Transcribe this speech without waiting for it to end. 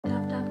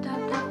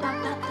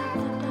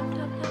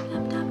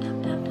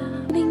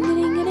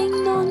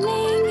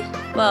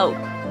Well,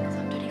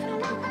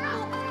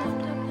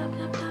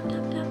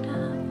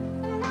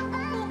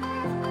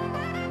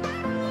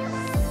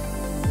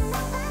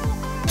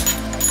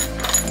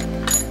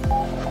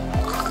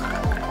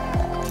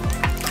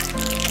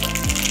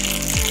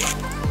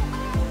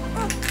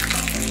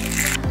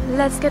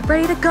 let's get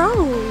ready to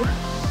go.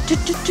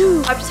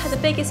 I've just had the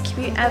biggest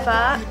commute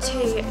ever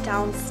to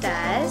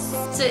downstairs.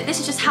 So this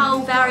is just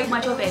how varied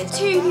my job is.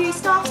 2 new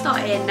staff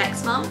starting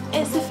next month.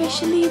 It's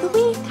officially the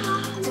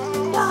weekend.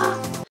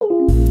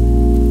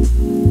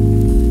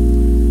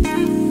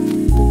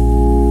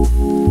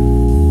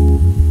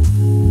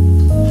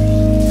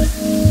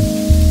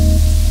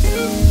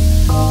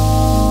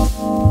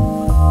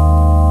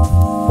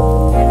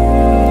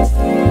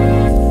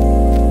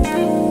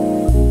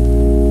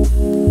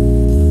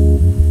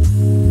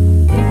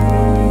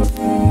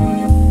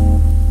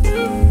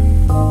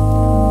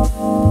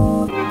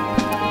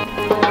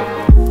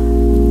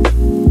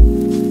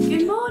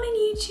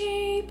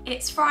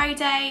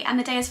 Friday and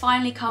the day has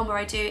finally come where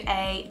I do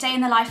a day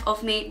in the life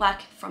of me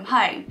working from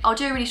home. I'll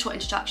do a really short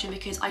introduction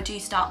because I do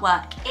start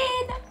work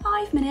in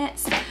 5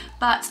 minutes,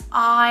 but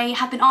I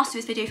have been asked to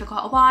do this video for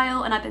quite a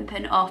while and I've been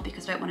putting it off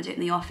because I don't want to do it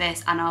in the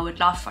office and I would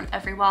laugh in front of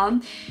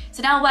everyone.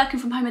 So now working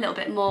from home a little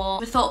bit more,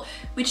 we thought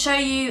we'd show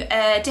you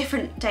a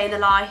different day in the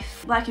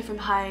life, working from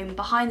home,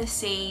 behind the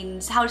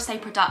scenes, how to stay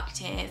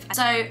productive.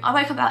 So I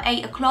woke up about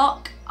 8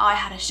 o'clock, I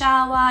had a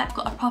shower, I've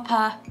got a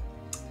proper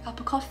cup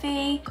of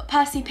coffee, got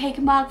Percy Pig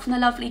mug from the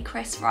lovely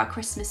Chris for our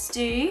Christmas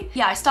do.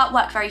 Yeah, I start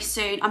work very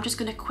soon. I'm just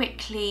gonna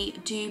quickly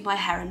do my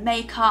hair and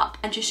makeup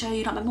and just show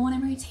you like my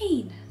morning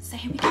routine. So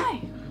here we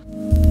go.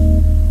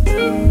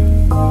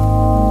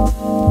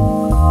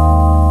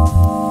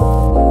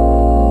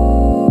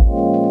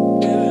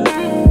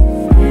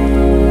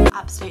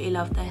 Absolutely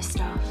love this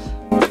stuff.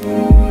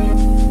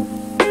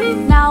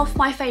 Now for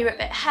my favourite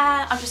bit,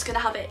 hair. I'm just going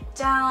to have it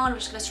down, I'm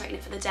just going to straighten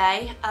it for the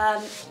day.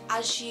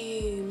 As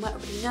you might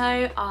already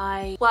know,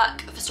 I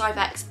work for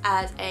Strivex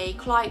as a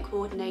client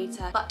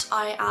coordinator, but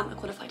I am a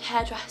qualified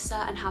hairdresser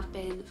and have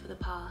been for the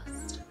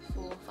past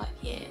 4 or 5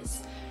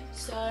 years.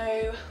 So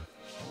I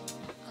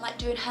like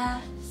doing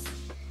hair. It's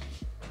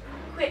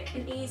quick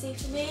and easy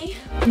for me.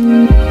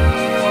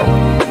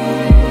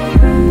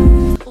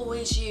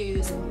 Always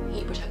use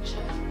heat protection.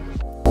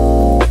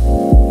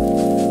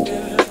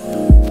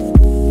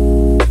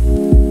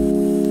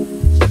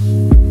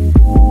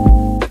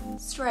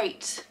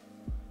 Straight.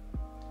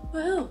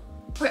 Woohoo!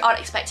 Probably aren't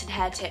expecting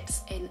hair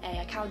tips in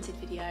a accounting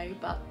video,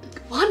 but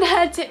one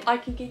hair tip I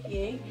can give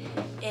you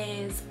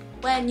is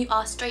when you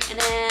are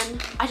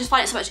straightening, I just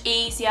find it so much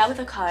easier with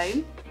a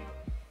comb,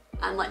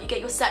 and like you get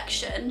your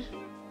section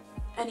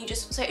and you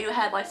just straighten your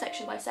hair by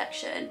section,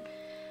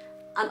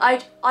 and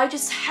it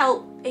just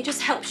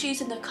helps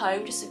using the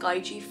comb just to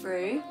guide you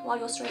through while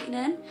you're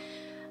straightening,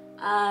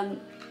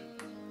 and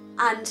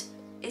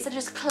instead of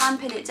just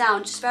clamping it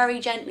down, just very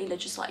gently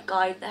just like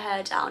guide the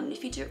hair down. And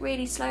if you do it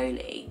really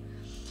slowly,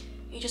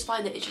 you just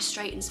find that it just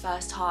straightens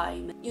first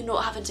time. You're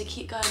not having to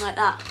keep going like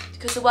that,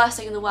 because the worst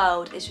thing in the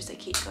world is just to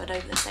keep going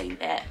over the same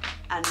bit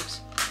and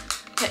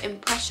putting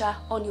pressure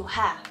on your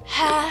hair.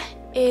 Hair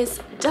is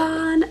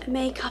done,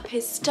 makeup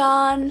is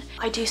done.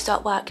 I do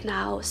start work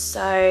now,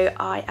 so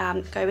I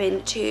am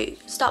going to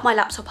start my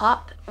laptop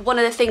up. One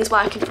of the things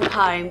working from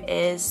home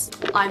is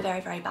I'm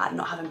very, very bad at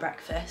not having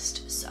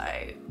breakfast, so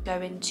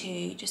going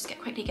to just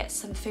quickly get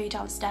some food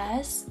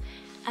downstairs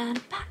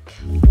and back.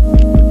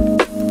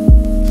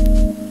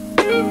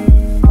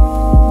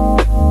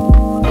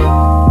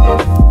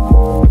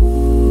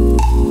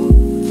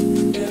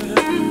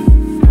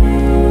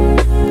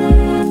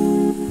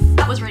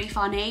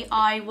 Funny,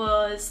 I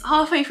was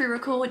halfway through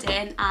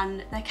recording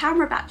and the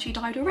camera battery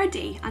died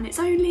already, and it's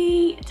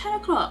only 10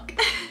 o'clock.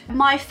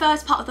 My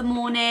first part of the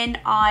morning,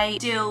 I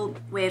deal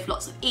with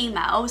lots of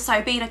emails.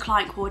 So being a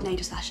client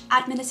coordinator /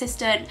 admin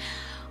assistant,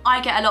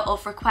 I get a lot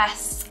of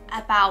requests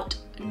about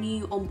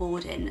new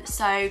onboarding.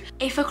 So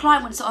if a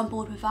client wants to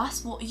onboard with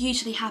us, what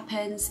usually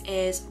happens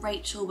is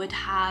Rachel would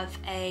have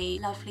a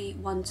lovely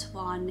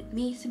one-to-one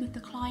meeting with the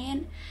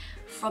client.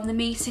 From the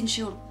meeting,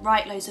 she'll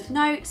write loads of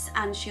notes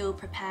and she'll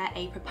prepare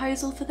a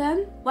proposal for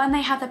them. When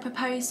they have the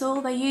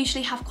proposal, they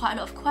usually have quite a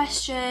lot of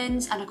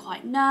questions and are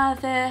quite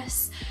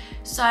nervous.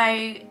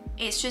 So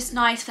it's just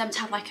nice for them to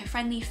have like a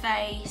friendly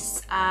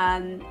face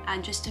and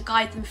just to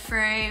guide them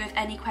through with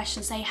any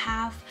questions they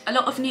have. A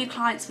lot of new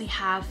clients we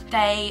have,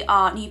 they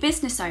are new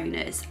business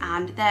owners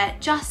and they're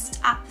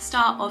just at the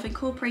start of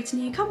incorporating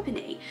a new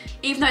company.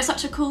 Even though it's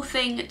such a cool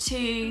thing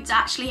to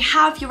actually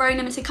have your own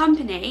limited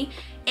company,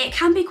 it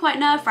can be quite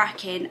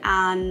nerve-wracking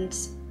and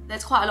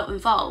there's quite a lot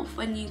involved.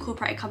 When you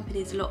incorporate a company,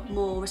 there's a lot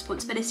more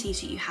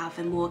responsibilities that you have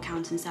and more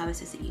accounting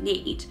services that you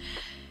need.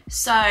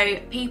 So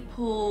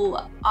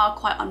people are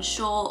quite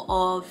unsure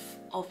of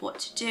what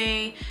to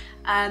do.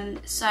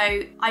 So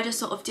I just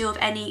sort of deal with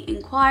any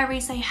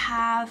inquiries they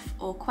have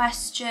or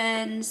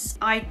questions.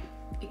 I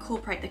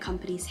incorporate the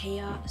companies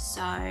here,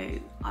 so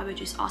I would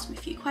just ask them a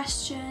few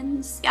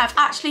questions. Yeah, I've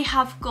actually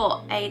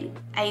got a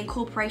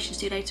incorporation to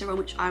do later on,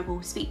 which I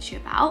will speak to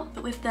you about.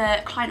 But with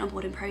the client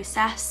onboarding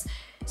process,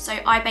 so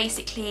I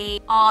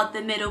basically are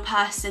the middle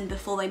person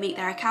before they meet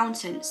their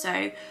accountant.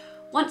 So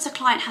once a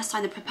client has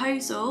signed the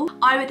proposal,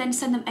 I would then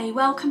send them a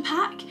welcome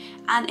pack,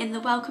 and in the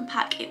welcome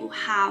pack it will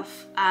have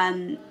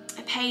a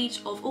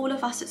page of all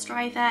of us at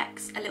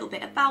StriveX, a little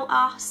bit about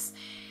us,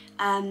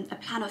 a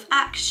plan of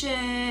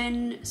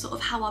action, sort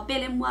of how our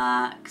billing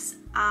works,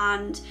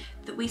 and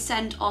that we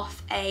send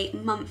off a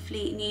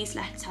monthly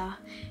newsletter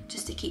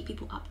just to keep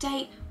people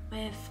update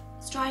with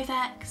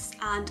StriveX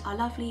and our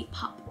lovely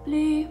pup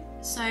Blue.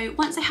 So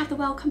once they have the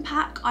welcome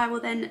pack, I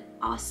will then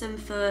ask them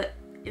for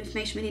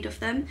information we need of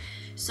them.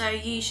 So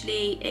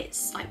usually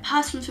it's like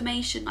personal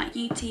information like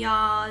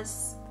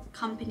UTRs,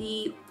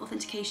 company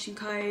authentication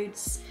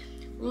codes,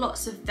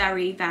 lots of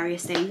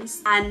various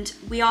things. And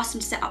we ask them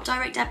to set up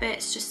direct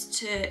debits just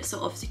to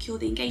sort of secure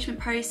the engagement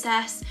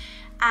process,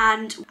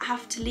 and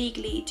have to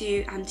legally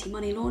do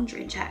anti-money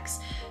laundering checks.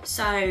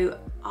 So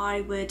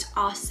I would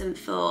ask them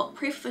for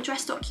proof of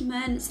address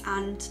documents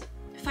and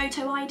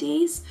photo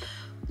IDs.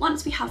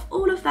 Once we have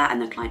all of that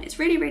and the client is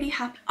really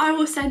happy, I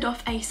will send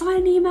off a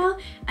sign-in email,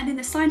 and in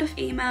the signed off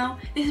email,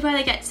 this is where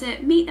they get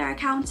to meet their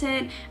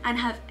accountant and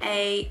have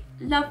a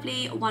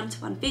lovely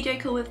one-to-one video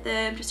call with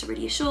them just to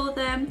really assure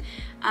them.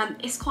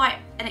 It's quite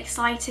an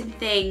exciting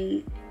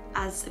thing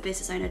as a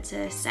business owner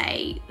to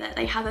say that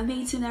they have a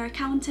meeting with their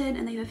accountant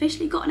and they've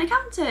officially got an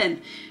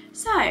accountant.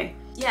 So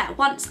yeah,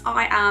 once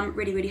I am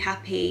really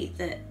happy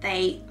that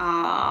they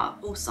are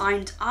all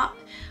signed up,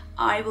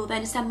 I will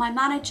then send my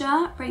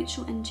manager,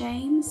 Rachel and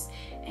James,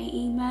 an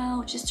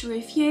email just to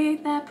review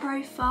their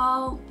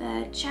profile,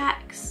 their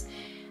checks,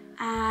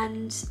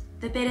 and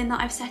the billing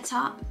that I've set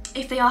up.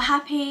 If they are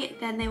happy,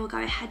 then they will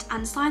go ahead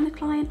and sign the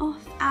client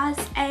off as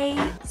a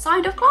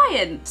signed off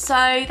client. So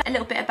a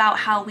little bit about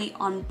how we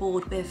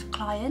onboard with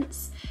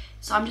clients.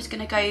 So I'm just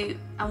gonna go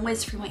and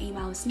whiz through my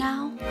emails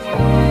now.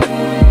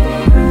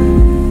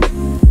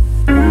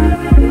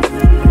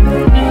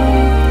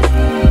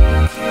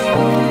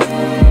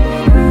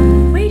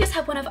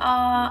 One of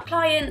our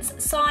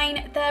clients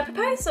sign their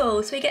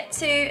proposal, so we get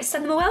to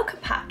send them a welcome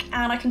pack,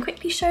 and I can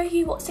quickly show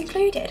you what's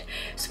included.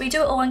 So we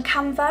do it all on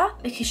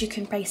Canva, because you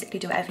can basically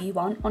do whatever you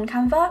want on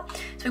Canva.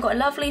 So we've got a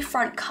lovely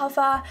front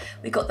cover,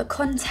 we've got the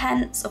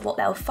contents of what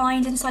they'll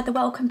find inside the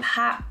welcome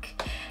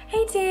pack.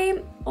 Hey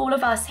team, all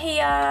of us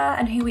here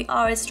and who we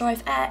are as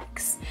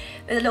StriveX.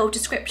 There's a little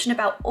description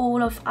about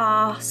all of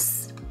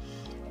us,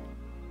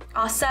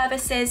 our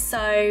services,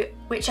 so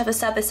whichever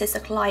services the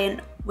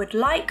client would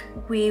like,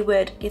 we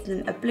would give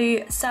them a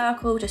blue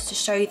circle just to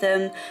show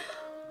them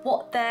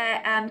what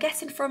they're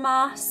getting from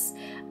us.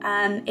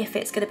 If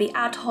it's going to be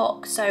ad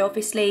hoc, so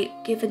obviously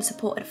giving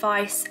support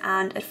advice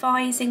and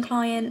advising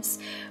clients,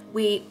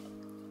 we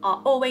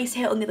are always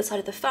here on the other side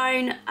of the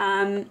phone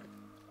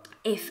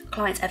if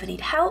clients ever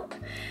need help.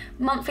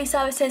 Monthly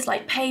services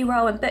like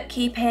payroll and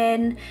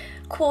bookkeeping,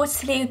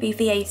 quarterly would be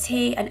VAT,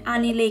 and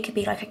annually could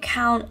be like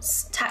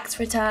accounts, tax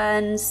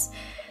returns.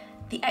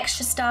 The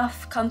extra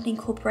stuff, company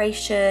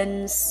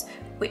corporations,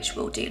 which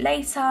we'll do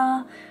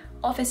later,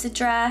 office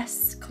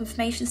address,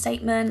 confirmation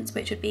statements,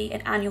 which would be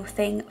an annual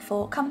thing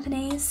for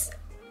companies.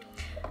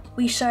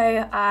 We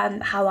show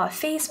how our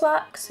fees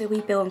work, so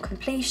we bill on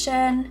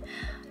completion,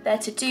 their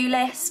to-do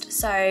list,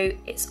 so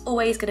it's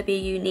always going to be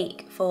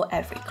unique for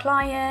every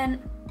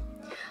client,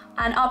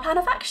 and our plan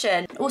of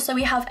action. Also,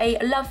 we have a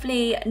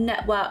lovely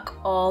network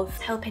of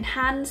helping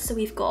hands, so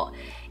we've got,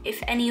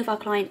 if any of our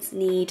clients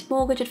need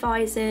mortgage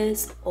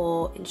advisors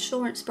or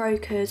insurance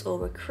brokers or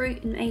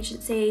recruitment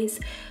agencies,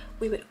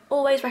 we would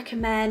always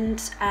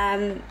recommend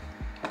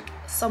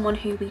someone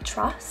who we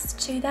trust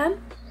to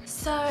them.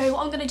 So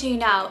what I'm going to do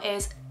now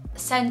is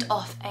send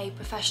off a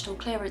professional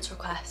clearance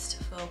request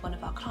for one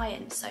of our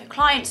clients. So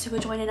clients who are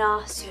joining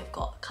us, who have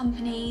got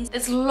companies,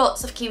 there's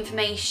lots of key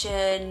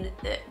information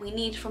that we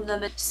need from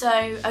them.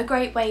 So a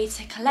great way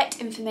to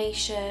collect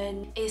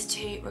information is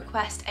to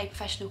request a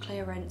professional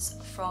clearance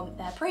from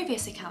their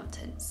previous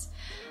accountants.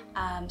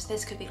 So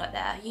this could be like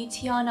their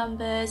UTR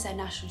numbers, their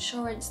national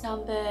insurance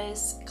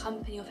numbers,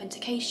 company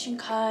authentication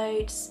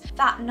codes,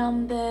 VAT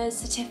numbers,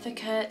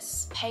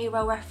 certificates,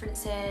 payroll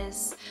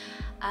references,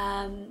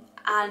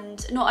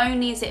 and not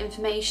only is it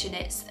information,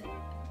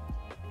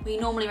 we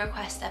normally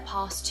request their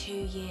past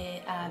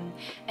 2-year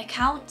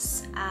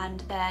accounts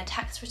and their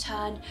tax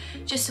return,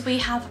 just so we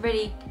have a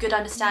really good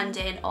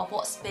understanding of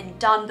what's been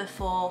done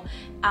before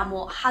and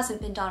what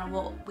hasn't been done and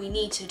what we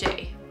need to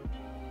do.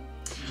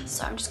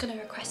 So I'm just going to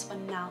request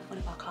one now for one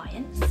of our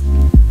clients.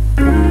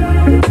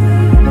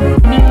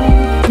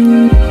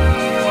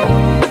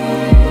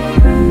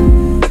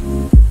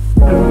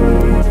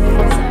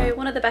 So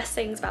one of the best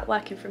things about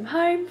working from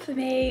home for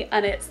me,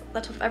 and it's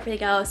the top of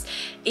everything else,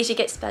 is you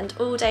get to spend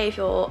all day with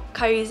your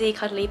cozy,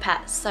 cuddly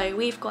pets. So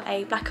we've got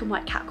a black and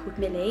white cat called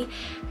Millie,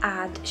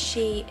 and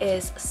she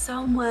is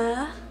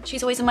somewhere.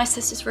 She's always in my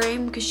sister's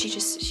room because she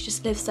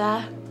just lives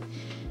there.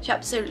 She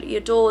absolutely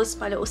adores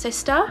my little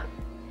sister.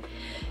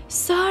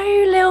 So,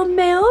 little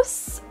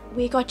Mills,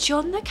 we got you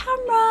on the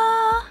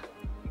camera.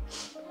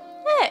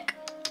 Look.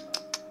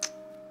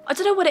 I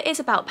don't know what it is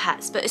about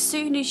pets, but as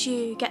soon as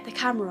you get the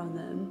camera on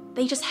them,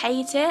 they just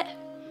hate it.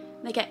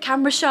 They get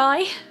camera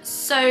shy.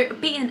 So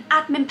being an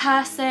admin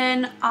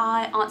person,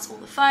 I answer all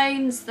the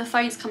phones. The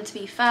phones come to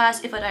me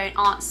first. If I don't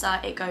answer,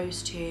 it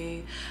goes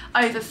to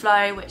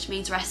overflow, which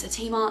means the rest of the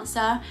team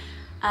answer.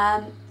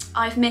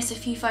 I've missed a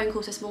few phone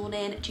calls this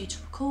morning due to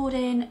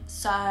recording,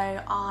 so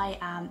I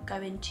am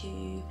going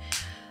to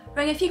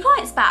bring a few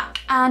clients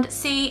back and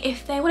see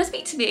if they want to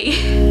speak to me.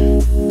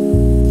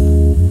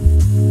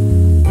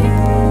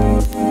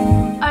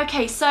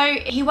 Okay, so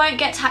he won't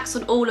get taxed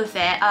on all of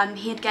it.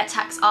 He'd get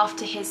taxed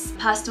after his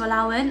personal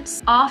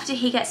allowance. After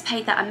he gets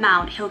paid that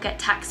amount, he'll get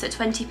taxed at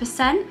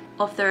 20%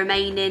 of the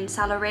remaining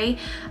salary.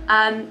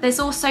 There's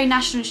also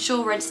national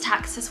insurance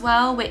tax as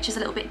well, which is a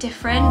little bit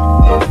different.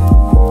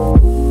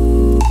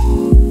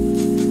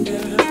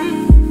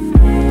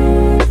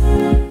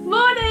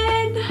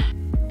 Morning!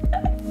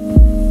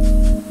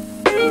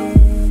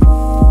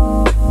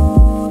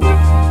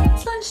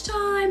 It's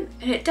lunchtime,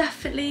 and it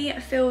definitely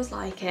feels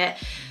like it.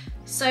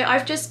 So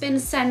I've just been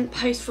sent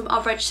post from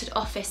our registered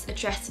office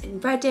address in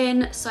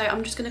Reading. So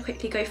I'm just going to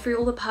quickly go through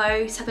all the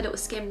posts, have a little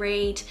skim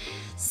read,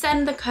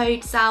 send the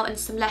codes out and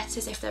some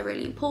letters if they're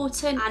really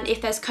important. And if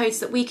there's codes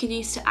that we can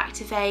use to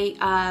activate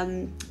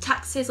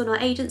taxes on our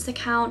agent's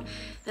account,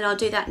 then I'll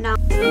do that now.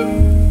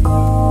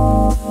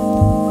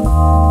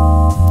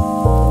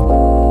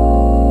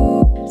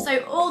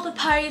 So all the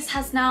post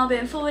has now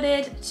been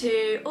forwarded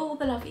to all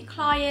the lovely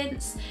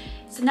clients.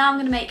 So now I'm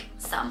going to make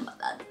some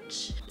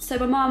lunch. So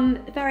my mum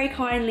very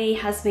kindly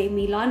has made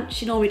me lunch.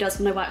 She normally does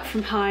when I work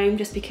from home,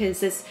 just because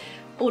there's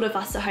all of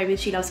us at home and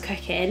she loves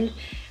cooking.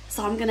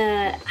 So I'm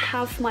gonna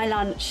have my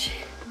lunch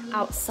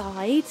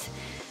outside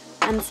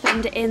and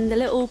spend it in the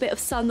little bit of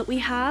sun that we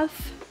have.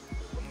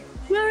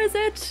 Where is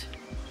it?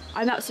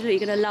 I'm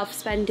absolutely gonna love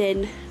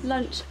spending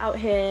lunch out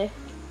here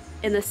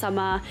in the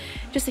summer,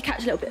 just to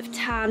catch a little bit of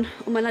tan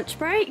on my lunch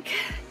break,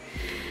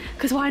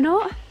 because why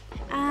not?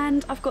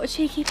 And I've got a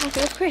cheeky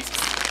packet of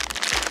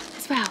crisps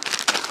as well.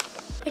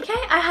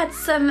 Okay, I had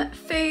some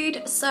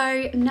food,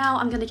 so now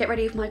I'm going to get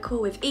ready for my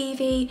call with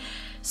Evie.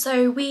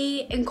 So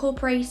we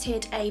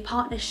incorporated a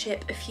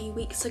partnership a few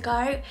weeks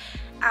ago,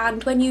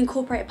 and when you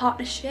incorporate a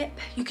partnership,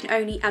 you can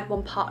only add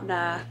one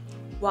partner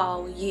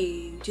while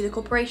you do the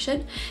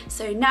corporation.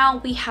 So now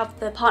we have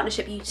the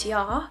partnership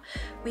UTR,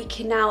 we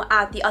can now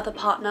add the other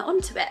partner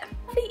onto it.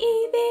 Lovely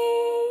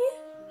Evie!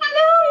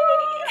 Hello!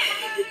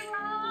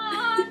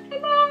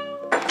 Hello!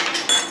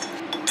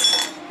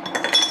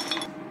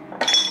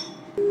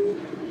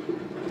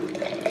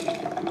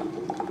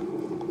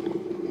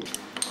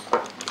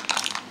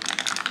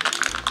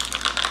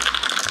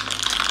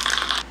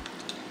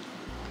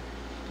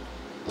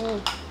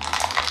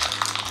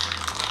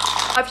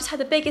 I've just had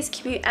the biggest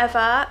commute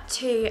ever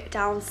to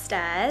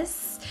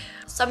downstairs.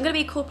 So I'm going to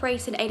be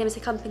incorporating a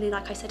limited company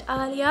like I said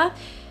earlier.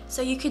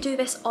 So you could do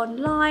this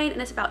online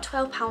and it's about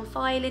 £12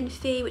 filing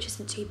fee, which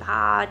isn't too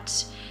bad.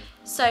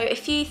 So a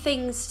few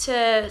things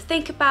to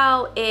think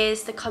about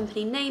is the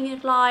company name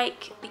you'd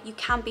like, but you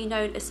can be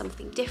known as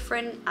something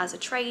different as a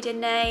trading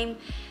name.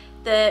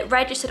 The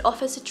registered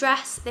office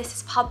address, this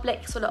is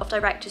public, so a lot of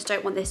directors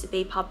don't want this to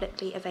be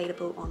publicly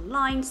available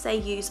online, so they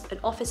use an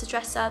office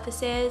address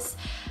services.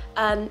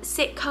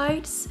 SIT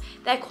codes,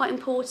 they're quite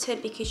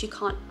important because you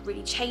can't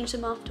really change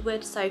them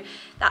afterwards, so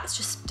that's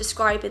just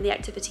describing the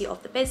activity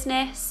of the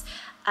business.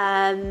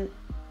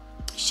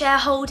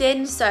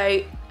 Shareholding,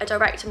 so a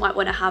director might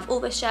want to have all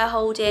the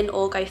shareholding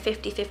or go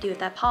 50-50 with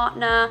their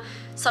partner.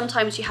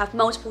 Sometimes you have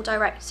multiple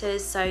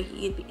directors, so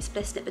you'd be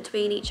splitting it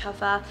between each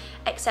other,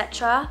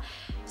 etc.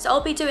 So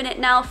I'll be doing it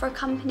now for a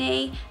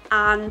company,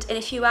 and in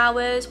a few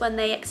hours when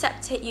they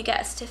accept it, you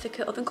get a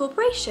certificate of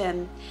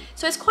incorporation.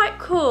 So it's quite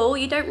cool.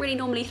 You don't really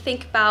normally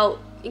think about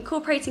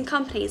incorporating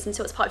companies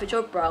until it's part of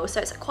your job role, so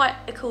it's quite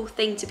a cool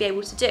thing to be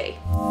able to do.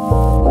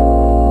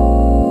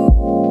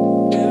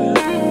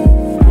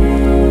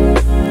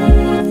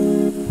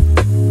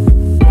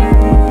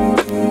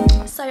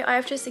 So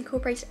I've just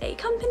incorporated a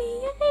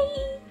company,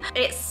 yay!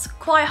 It's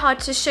quite hard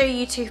to show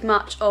you too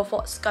much of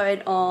what's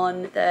going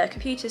on the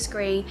computer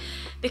screen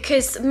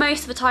because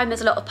most of the time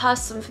there's a lot of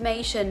personal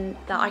information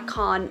that I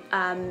can't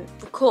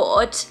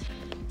record.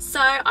 So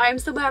I'm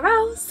somewhere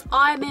else,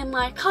 I'm in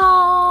my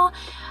car.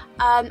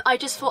 I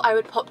just thought I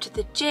would pop to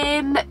the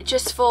gym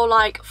just for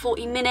like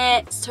 40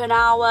 minutes to an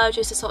hour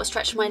just to sort of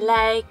stretch my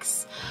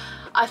legs.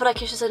 I feel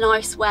like it's just a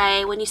nice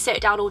way, when you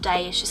sit down all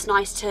day, it's just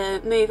nice to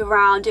move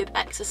around, do a bit of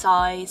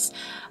exercise,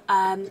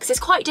 because it's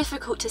quite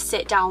difficult to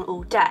sit down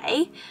all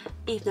day,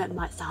 even though it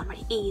might sound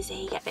really easy,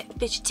 you get a bit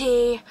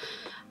fidgety,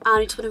 and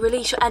you just want to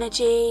release your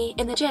energy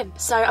in the gym.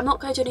 So I'm not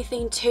going to do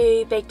anything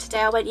too big today.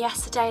 I went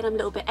yesterday and I'm a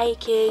little bit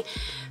achy,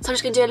 so I'm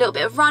just going to do a little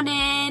bit of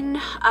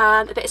running,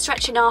 a bit of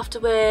stretching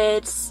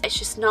afterwards. It's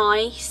just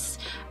nice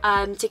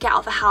to get out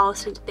of the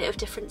house and a bit of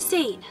different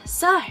scene.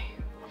 So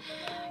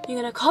you're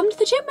gonna come to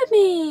the gym with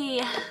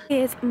me.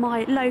 Here's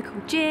my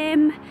local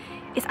gym.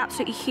 It's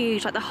absolutely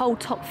huge, like the whole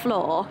top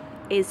floor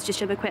is just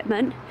gym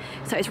equipment.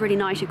 So it's really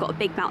nice, you've got a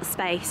big amount of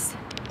space.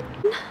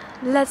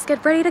 Let's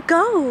get ready to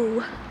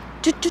go.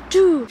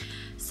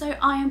 So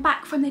I am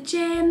back from the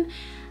gym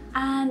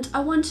and I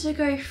wanted to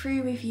go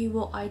through with you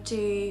what I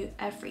do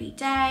every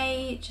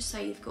day, just so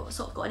you've got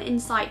sort of got an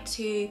insight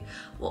to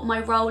what my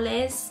role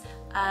is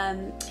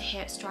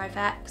here at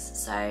StriveX.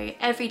 So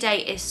every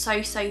day is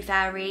so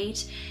varied.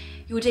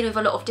 You're dealing with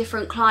a lot of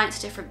different clients,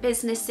 different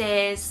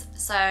businesses,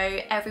 so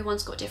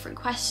everyone's got different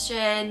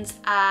questions,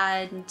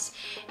 and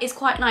it's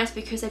quite nice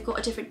because they've got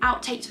a different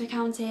outtake to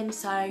accounting,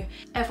 so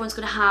everyone's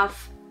going to have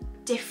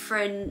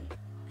different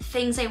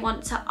things they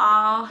want to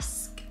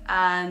ask.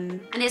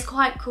 And it's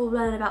quite cool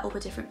learning about all the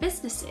different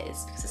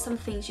businesses, because there's some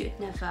things you'd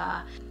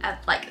never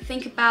like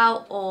think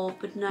about or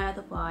would know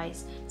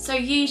otherwise. So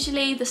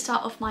usually the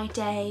start of my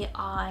day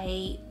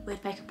I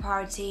would make a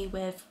priority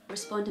with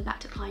responding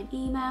back to client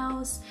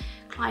emails,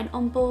 client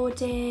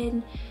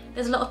onboarding.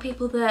 There's a lot of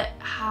people that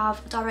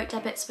have direct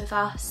debits with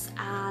us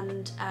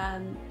and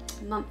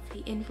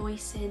monthly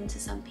invoicing to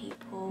some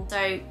people,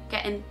 so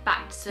getting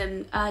back to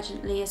them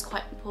urgently is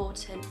quite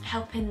important.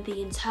 Helping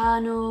the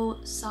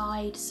internal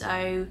side,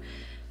 so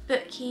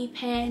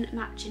bookkeeping,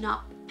 matching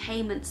up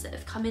payments that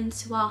have come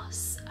into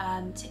us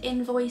to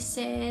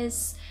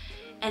invoices,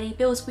 any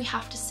bills we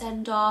have to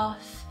send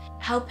off,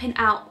 helping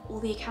out all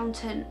the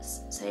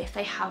accountants, so if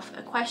they have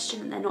a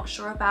question they're not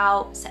sure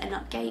about, setting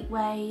up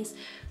gateways,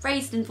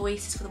 raising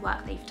invoices for the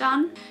work they've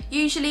done.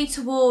 Usually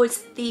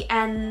towards the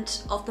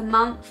end of the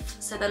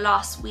month, so the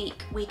last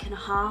week and a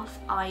half,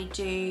 I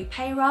do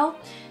payroll.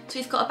 So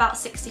we've got about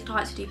 60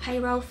 clients we do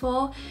payroll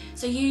for.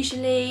 So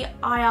usually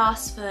I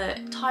ask for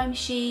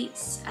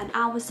timesheets and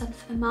hours sent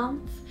for the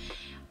month.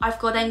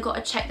 I've then got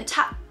to check the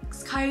tax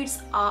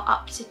codes are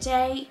up to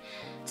date,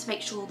 to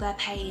make sure the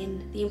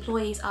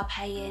employees are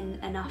paying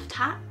enough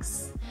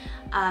tax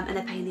and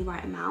they're paying the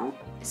right amount.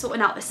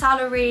 Sorting out the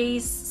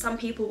salaries, some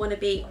people want to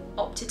be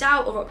opted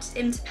out or opted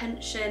into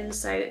pension,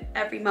 so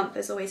every month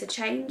there's always a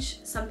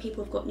change. Some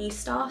people have got new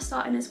staff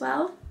starting as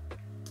well,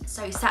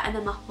 so setting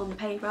them up on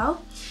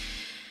payroll.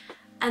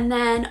 And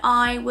then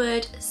I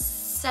would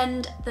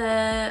send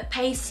the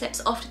pay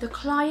slips off to the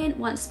client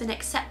once it's been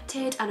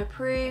accepted and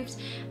approved,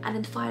 and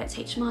then file it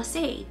to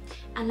HMRC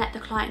and let the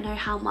client know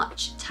how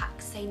much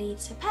tax they need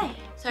to pay.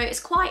 So it's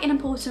quite an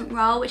important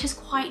role, which is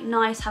quite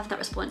nice having that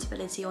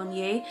responsibility on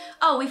you.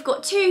 Oh, we've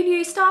got 2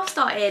 new staff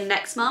starting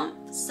next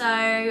month.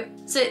 So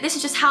this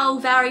is just how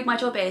varied my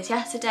job is.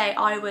 Yesterday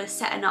I was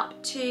setting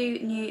up 2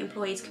 new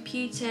employees'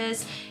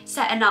 computers,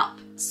 setting up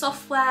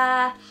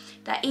software,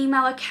 their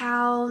email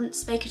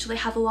accounts, making sure they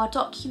have all our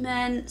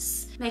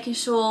documents, making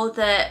sure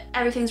that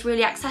everything's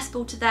really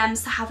accessible to them,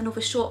 so having all the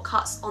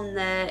shortcuts on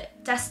the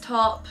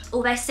desktop,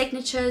 all their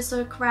signatures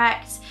are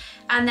correct,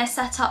 and they're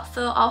set up for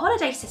our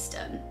holiday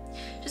system,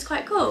 which is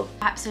quite cool.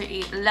 I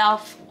absolutely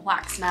love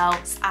wax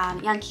melts,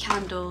 and Yankee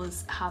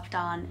Candles have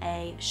done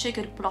a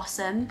sugared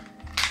blossom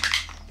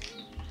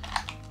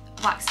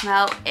wax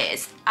melt. It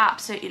is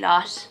absolutely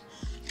lush.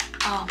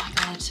 Oh my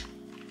god.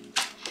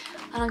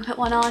 And I'm gonna put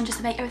one on just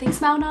to make everything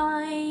smell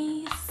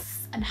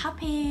nice and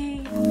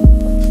happy.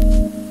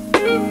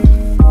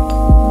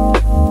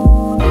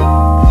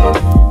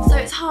 So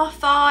it's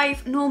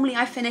 5:30. Normally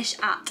I finish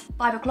at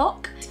 5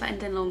 o'clock. I'm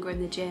spending longer in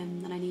the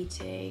gym than I need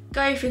to.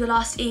 Go through the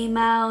last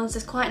emails.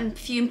 There's quite a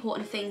few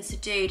important things to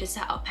do to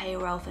set up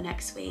payroll for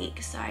next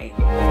week, so.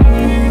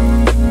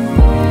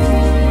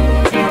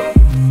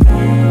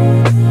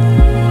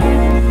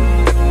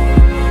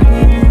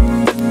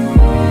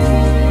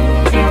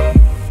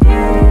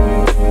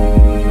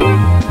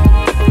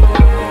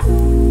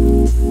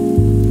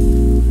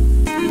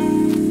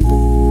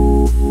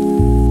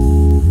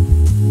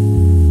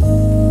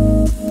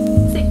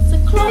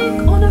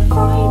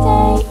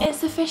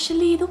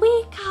 Officially the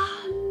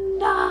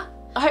weekend.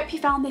 I hope you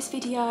found this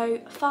video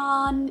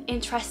fun,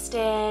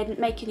 interesting,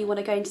 making you want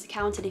to go into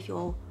accounting if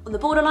you're on the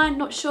borderline,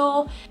 not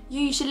sure.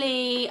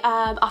 Usually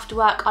after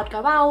work I'd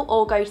go out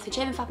or go to the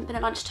gym if I haven't been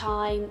at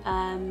lunchtime,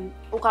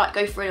 or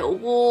go for a little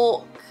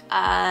walk,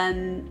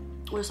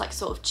 or just like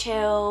sort of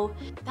chill.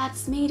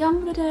 That's me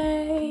done for the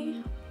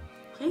day.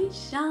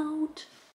 Peace out.